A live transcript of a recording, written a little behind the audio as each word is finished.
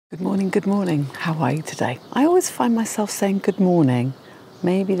Good morning. How are you today? I always find myself saying good morning.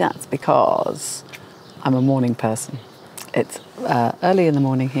 Maybe that's because I'm a morning person. It's early in the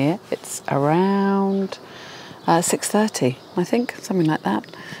morning here. It's around 6:30, I think, something like that.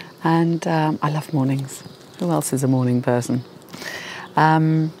 And I love mornings. Who else is a morning person?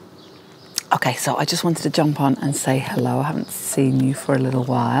 Okay, so I just wanted to jump on and say hello. I haven't seen you for a little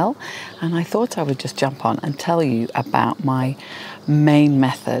while, and I thought I would just jump on and tell you about my main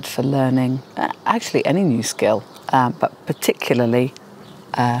method for learning actually any new skill, but particularly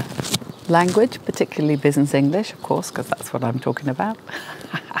language, particularly business English, of course, because that's what I'm talking about.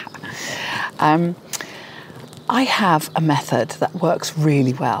 I have a method that works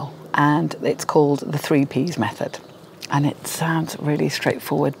really well, and it's called the 3Ps method. And it sounds really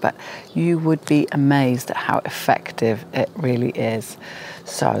straightforward, but you would be amazed at how effective it really is.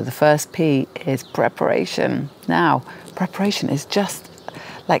 So the first P is preparation. Now, preparation is just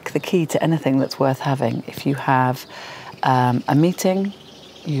like the key to anything that's worth having. If you have a meeting,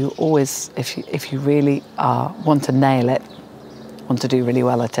 you always, if you really want to nail it, want to do really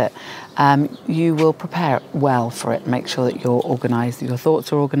well at it, you will prepare well for it. Make sure that you're organised, your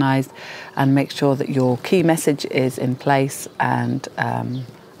thoughts are organised, and make sure that your key message is in place and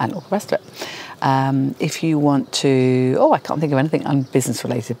all the rest of it. If you want to, I can't think of anything unbusiness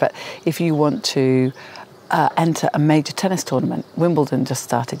related, but if you want to enter a major tennis tournament, Wimbledon just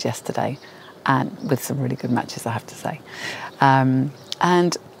started yesterday, and with some really good matches, I have to say.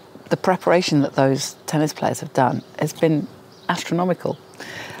 And the preparation that those tennis players have done has been astronomical.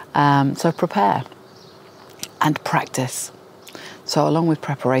 So prepare and practice. So along with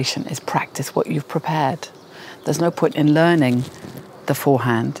preparation is practice what you've prepared. There's no point in learning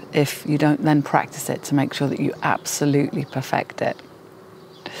beforehand if you don't then practice it to make sure that you absolutely perfect it.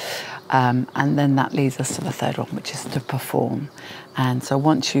 And then that leads us to the third one, which is to perform. And so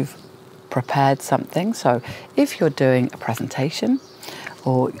once you've prepared something, so if you're doing a presentation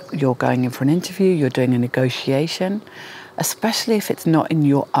or you're going in for an interview, you're doing a negotiation, especially if it's not in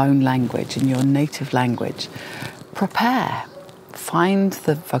your own language, in your native language, prepare. Find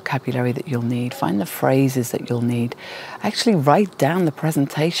the vocabulary that you'll need, find the phrases that you'll need. Actually write down the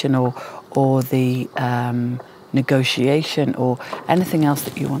presentation or the negotiation or anything else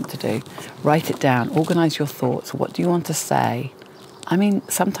that you want to do. Write it down, organise your thoughts. What do you want to say? I mean,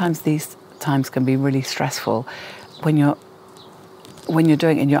 sometimes these times can be really stressful when you're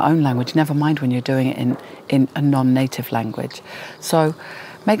doing it in your own language, never mind when you're doing it in a non-native language. So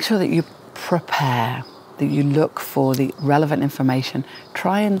make sure that you prepare, that you look for the relevant information.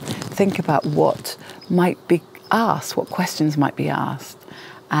 Try and think about what might be asked, what questions might be asked,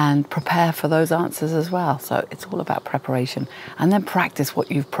 and prepare for those answers as well. So it's all about preparation. And then practice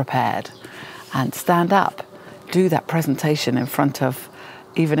what you've prepared. And stand up, do that presentation in front of,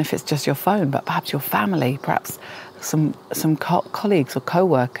 even if it's just your phone, but perhaps your family, perhaps some colleagues or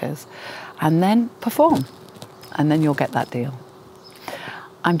co-workers, and then perform, and then you'll get that deal.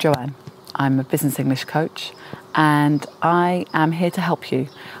 I'm Joanne. I'm a business English coach, and I am here to help you.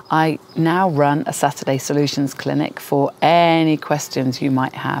 I now run a Saturday Solutions Clinic for any questions you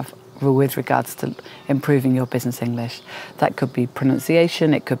might have with regards to improving your business English. That could be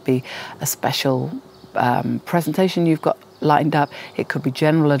pronunciation, it could be a special presentation you've got lined up, it could be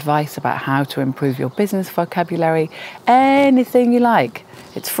general advice about how to improve your business vocabulary, anything you like.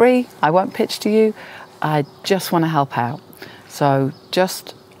 It's free, I won't pitch to you, I just want to help out. So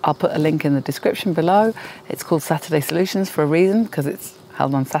I'll put a link in the description below. It's called Saturday Solutions for a reason, because it's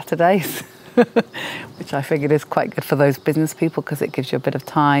held on Saturdays, which I figured is quite good for those business people, because it gives you a bit of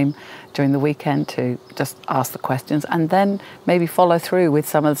time during the weekend to just ask the questions and then maybe follow through with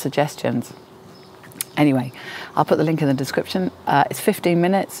some of the suggestions. Anyway, I'll put the link in the description. It's 15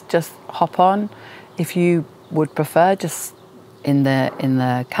 minutes, just hop on. If you would prefer, just in the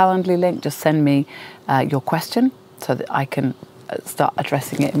Calendly link, just send me your question so that I can start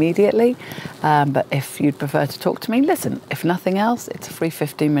addressing it immediately. But if you'd prefer to talk to me, listen, if nothing else, it's a free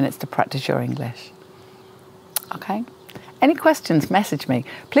 15 minutes to practice your English. Okay? Any questions, message me.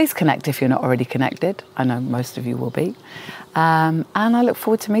 Please connect if you're not already connected. I know most of you will be. And I look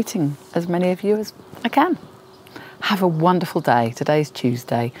forward to meeting as many of you as I can. Have a wonderful day. Today's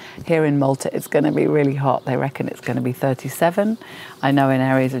Tuesday. Here in Malta, it's going to be really hot. They reckon it's going to be 37. I know in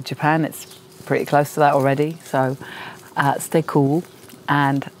areas of Japan, it's pretty close to that already. So stay cool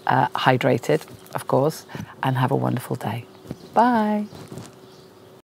and hydrated, of course, and have a wonderful day. Bye.